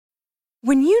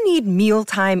When you need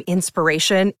mealtime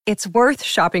inspiration, it's worth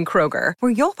shopping Kroger,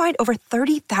 where you'll find over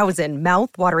 30,000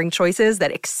 mouth-watering choices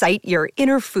that excite your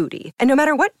inner foodie. And no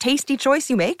matter what tasty choice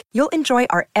you make, you'll enjoy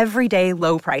our everyday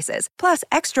low prices, plus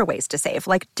extra ways to save,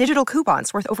 like digital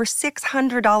coupons worth over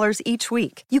 $600 each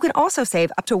week. You can also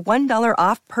save up to $1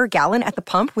 off per gallon at the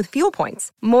pump with fuel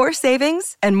points. More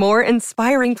savings and more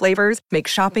inspiring flavors make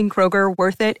shopping Kroger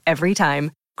worth it every time.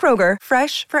 Kroger,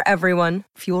 fresh for everyone.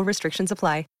 Fuel restrictions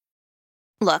apply.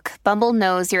 Look, Bumble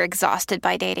knows you're exhausted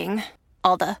by dating.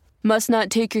 All the, must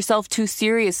not take yourself too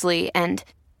seriously, and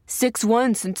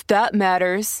 6'1" since that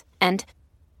matters, and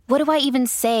what do I even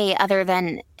say other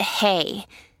than, hey?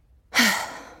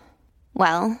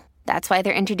 Well, that's why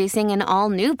they're introducing an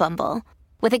all-new Bumble,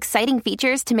 with exciting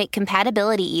features to make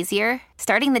compatibility easier,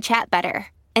 starting the chat better,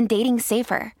 and dating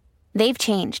safer. They've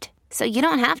changed, so you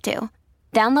don't have to.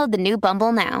 Download the new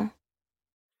Bumble now.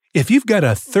 If you've got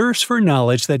a thirst for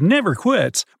knowledge that never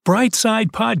quits, Brightside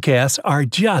Podcasts are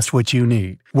just what you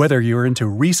need. Whether you're into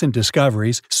recent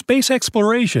discoveries, space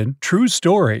exploration, true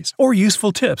stories, or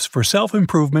useful tips for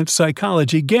self-improvement,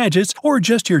 psychology, gadgets, or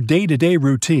just your day-to-day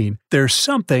routine, there's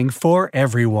something for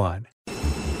everyone.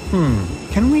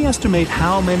 Can we estimate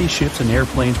how many ships and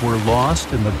airplanes were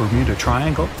lost in the Bermuda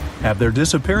Triangle? Have their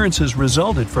disappearances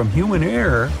resulted from human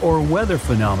error or weather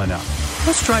phenomena?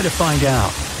 Let's try to find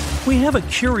out. We have a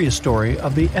curious story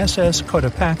of the SS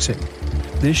Cotopaxi.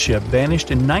 This ship vanished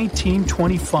in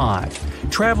 1925,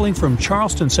 traveling from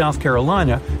Charleston, South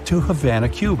Carolina to Havana,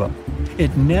 Cuba.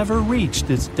 It never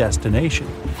reached its destination.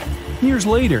 Years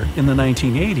later, in the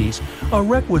 1980s, a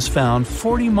wreck was found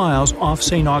 40 miles off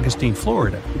St. Augustine,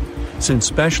 Florida. Since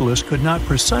specialists could not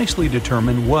precisely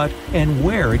determine what and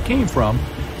where it came from,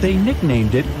 they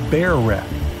nicknamed it Bear Wreck.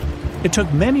 It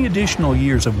took many additional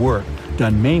years of work,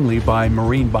 done mainly by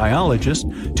marine biologists,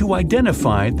 to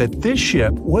identify that this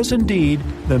ship was indeed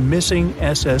the missing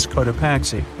SS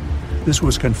Cotopaxi. This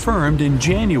was confirmed in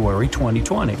January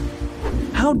 2020.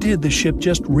 How did the ship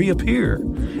just reappear?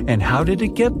 And how did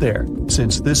it get there,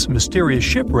 since this mysterious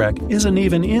shipwreck isn't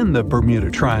even in the Bermuda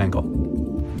Triangle?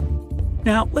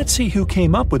 Now, let's see who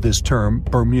came up with this term,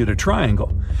 Bermuda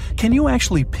Triangle. Can you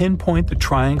actually pinpoint the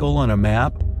triangle on a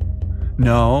map?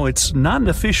 No, it's not an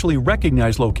officially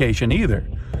recognized location either.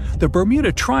 The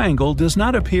Bermuda Triangle does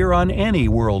not appear on any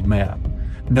world map.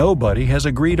 Nobody has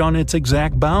agreed on its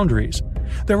exact boundaries.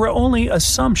 There are only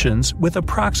assumptions with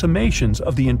approximations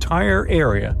of the entire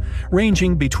area,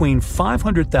 ranging between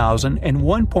 500,000 and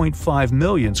 1.5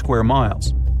 million square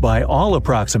miles. By all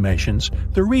approximations,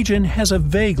 the region has a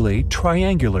vaguely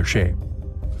triangular shape.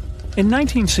 In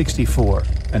 1964,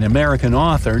 an American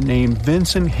author named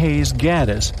Vincent Hayes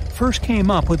Gaddis first came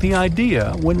up with the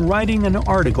idea when writing an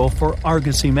article for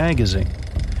Argosy magazine.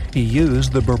 He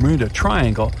used the Bermuda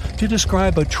Triangle to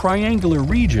describe a triangular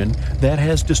region that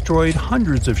has destroyed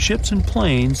hundreds of ships and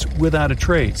planes without a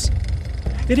trace.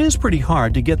 It is pretty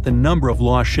hard to get the number of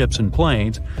lost ships and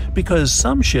planes because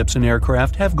some ships and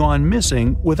aircraft have gone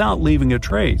missing without leaving a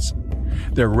trace.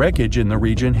 Their wreckage in the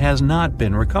region has not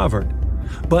been recovered.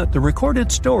 But the recorded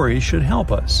story should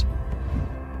help us.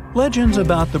 Legends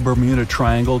about the Bermuda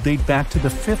Triangle date back to the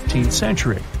 15th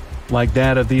century, like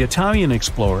that of the Italian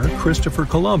explorer Christopher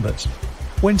Columbus.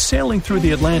 When sailing through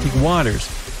the Atlantic waters,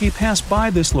 he passed by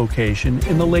this location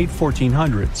in the late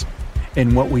 1400s.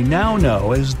 In what we now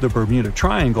know as the Bermuda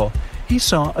Triangle, he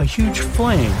saw a huge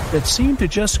flame that seemed to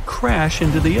just crash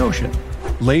into the ocean.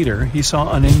 Later, he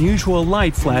saw an unusual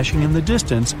light flashing in the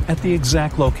distance at the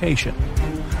exact location.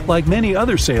 Like many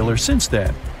other sailors since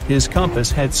then, his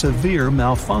compass had severe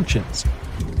malfunctions.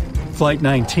 Flight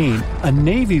 19, a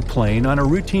Navy plane on a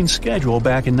routine schedule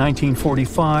back in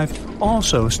 1945,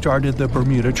 also started the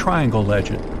Bermuda Triangle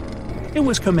legend. It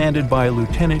was commanded by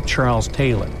Lieutenant Charles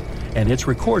Taylor, and it's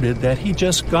recorded that he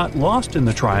just got lost in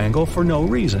the triangle for no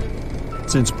reason.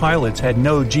 Since pilots had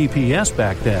no GPS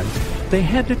back then, they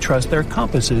had to trust their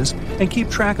compasses and keep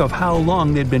track of how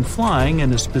long they'd been flying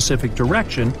in a specific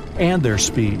direction and their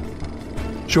speed.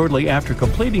 Shortly after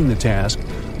completing the task,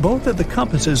 both of the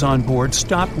compasses on board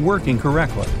stopped working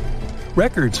correctly.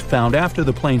 Records found after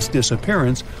the plane's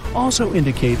disappearance also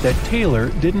indicate that Taylor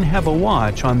didn't have a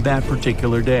watch on that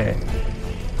particular day.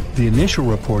 The initial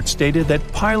report stated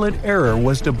that pilot error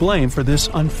was to blame for this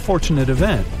unfortunate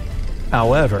event.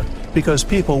 However, because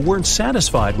people weren't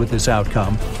satisfied with this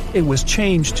outcome, it was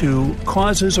changed to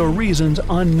causes or reasons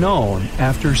unknown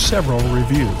after several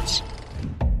reviews.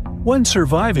 One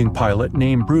surviving pilot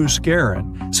named Bruce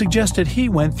Guerin suggested he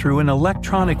went through an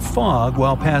electronic fog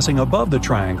while passing above the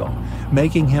triangle,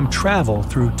 making him travel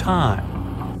through time.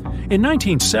 In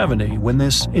 1970, when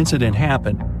this incident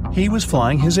happened, he was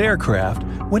flying his aircraft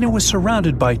when it was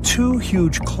surrounded by two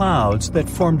huge clouds that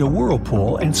formed a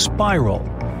whirlpool and spiraled.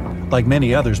 Like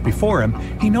many others before him,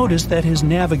 he noticed that his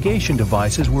navigation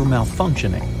devices were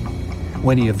malfunctioning.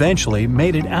 When he eventually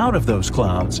made it out of those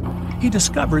clouds, he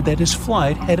discovered that his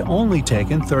flight had only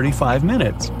taken 35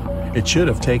 minutes. It should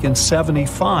have taken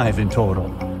 75 in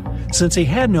total. Since he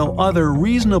had no other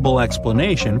reasonable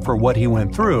explanation for what he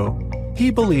went through,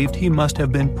 he believed he must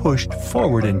have been pushed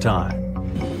forward in time.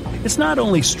 It's not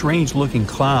only strange-looking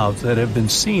clouds that have been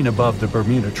seen above the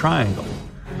Bermuda Triangle.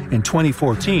 In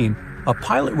 2014, a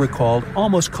pilot recalled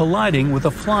almost colliding with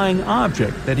a flying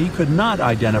object that he could not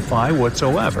identify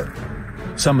whatsoever.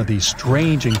 Some of these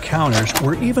strange encounters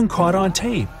were even caught on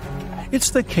tape. It's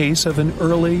the case of an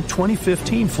early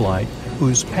 2015 flight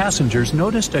whose passengers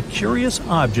noticed a curious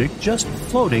object just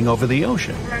floating over the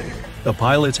ocean. The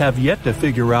pilots have yet to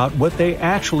figure out what they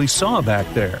actually saw back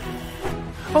there.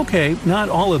 Okay, not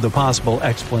all of the possible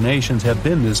explanations have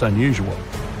been this unusual.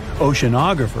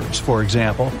 Oceanographers, for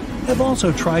example, have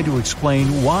also tried to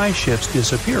explain why ships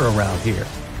disappear around here.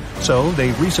 So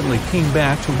they recently came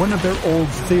back to one of their old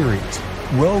theories: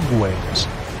 rogue waves.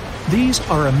 These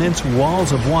are immense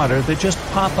walls of water that just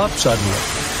pop up suddenly.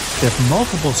 If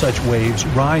multiple such waves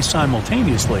rise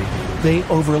simultaneously, they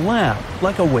overlap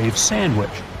like a wave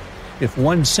sandwich. If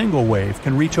one single wave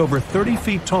can reach over 30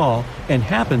 feet tall and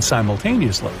happen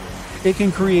simultaneously, it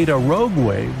can create a rogue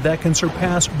wave that can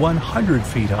surpass 100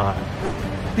 feet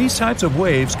high. These types of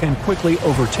waves can quickly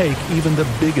overtake even the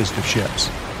biggest of ships.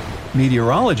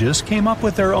 Meteorologists came up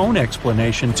with their own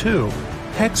explanation too: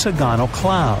 hexagonal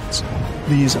clouds.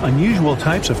 These unusual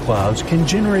types of clouds can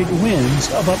generate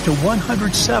winds of up to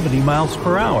 170 miles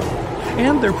per hour,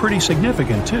 and they're pretty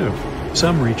significant too,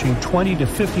 some reaching 20 to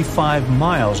 55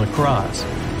 miles across.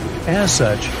 As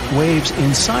such, waves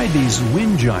inside these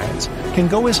wind giants can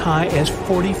go as high as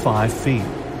 45 feet.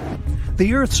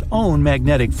 The Earth's own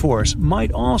magnetic force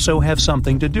might also have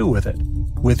something to do with it.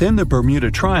 Within the Bermuda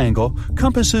Triangle,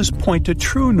 compasses point to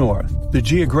true north, the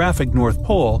geographic North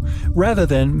Pole, rather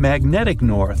than magnetic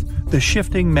north, the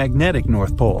shifting magnetic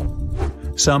North Pole.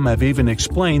 Some have even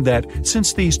explained that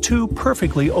since these two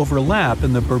perfectly overlap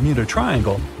in the Bermuda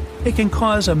Triangle, it can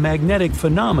cause a magnetic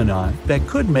phenomenon that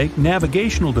could make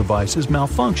navigational devices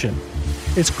malfunction.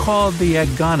 It's called the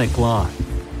agonic line.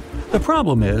 The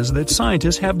problem is that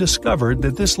scientists have discovered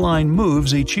that this line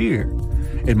moves each year.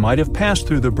 It might have passed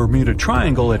through the Bermuda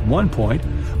Triangle at one point,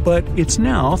 but it's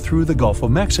now through the Gulf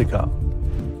of Mexico.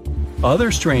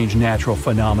 Other strange natural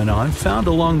phenomenon found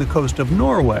along the coast of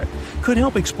Norway could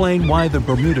help explain why the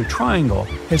Bermuda Triangle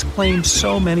has claimed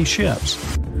so many ships.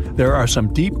 There are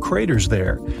some deep craters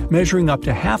there, measuring up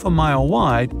to half a mile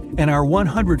wide and are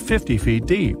 150 feet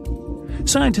deep.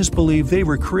 Scientists believe they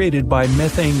were created by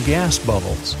methane gas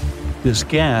bubbles. This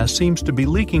gas seems to be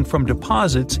leaking from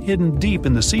deposits hidden deep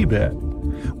in the seabed.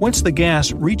 Once the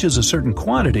gas reaches a certain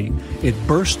quantity, it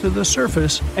bursts to the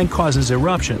surface and causes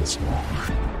eruptions.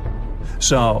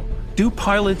 So, do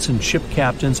pilots and ship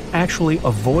captains actually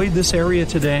avoid this area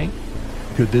today?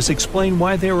 Could this explain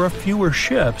why there are fewer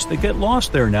ships that get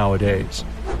lost there nowadays?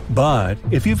 But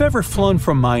if you've ever flown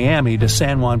from Miami to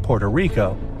San Juan, Puerto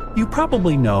Rico, you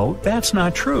probably know that's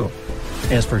not true.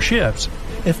 As for ships,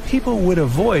 if people would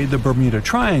avoid the Bermuda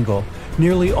Triangle,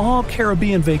 nearly all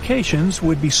Caribbean vacations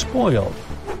would be spoiled.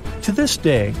 To this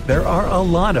day, there are a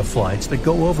lot of flights that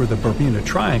go over the Bermuda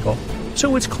Triangle,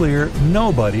 so it's clear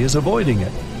nobody is avoiding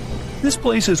it. This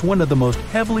place is one of the most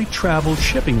heavily traveled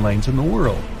shipping lanes in the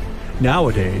world.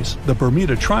 Nowadays, the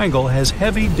Bermuda Triangle has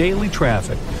heavy daily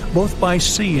traffic, both by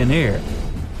sea and air.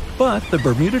 But the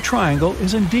Bermuda Triangle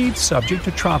is indeed subject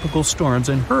to tropical storms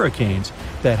and hurricanes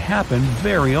that happen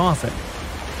very often.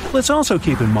 Let's also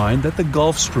keep in mind that the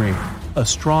Gulf Stream, a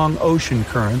strong ocean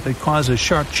current that causes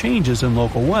sharp changes in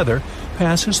local weather,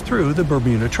 passes through the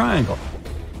Bermuda Triangle.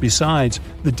 Besides,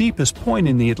 the deepest point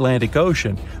in the Atlantic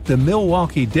Ocean, the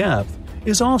Milwaukee Depth,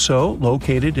 is also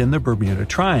located in the Bermuda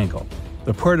Triangle.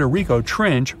 The Puerto Rico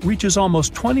Trench reaches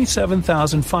almost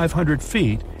 27,500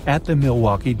 feet at the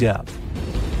Milwaukee Depth.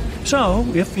 So,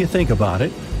 if you think about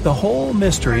it, the whole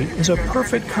mystery is a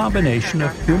perfect combination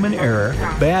of human error,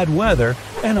 bad weather,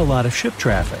 and a lot of ship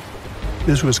traffic.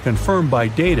 This was confirmed by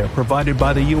data provided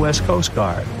by the U.S. Coast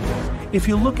Guard. If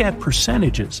you look at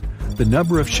percentages, the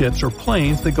number of ships or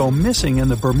planes that go missing in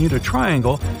the Bermuda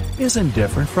Triangle isn't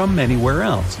different from anywhere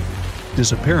else.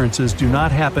 Disappearances do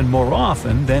not happen more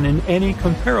often than in any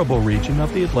comparable region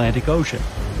of the Atlantic Ocean.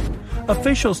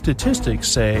 Official statistics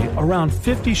say around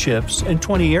 50 ships and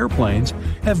 20 airplanes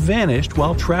have vanished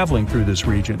while traveling through this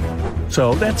region.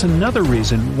 So that's another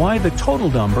reason why the total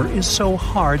number is so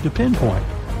hard to pinpoint.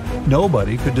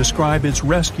 Nobody could describe its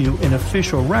rescue in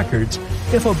official records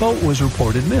if a boat was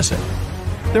reported missing.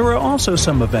 There were also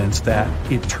some events that,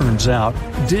 it turns out,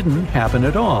 didn't happen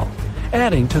at all,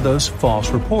 adding to those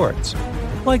false reports,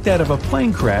 like that of a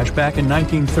plane crash back in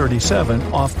 1937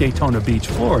 off Daytona Beach,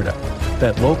 Florida,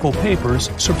 that local papers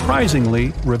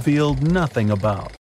surprisingly revealed nothing about.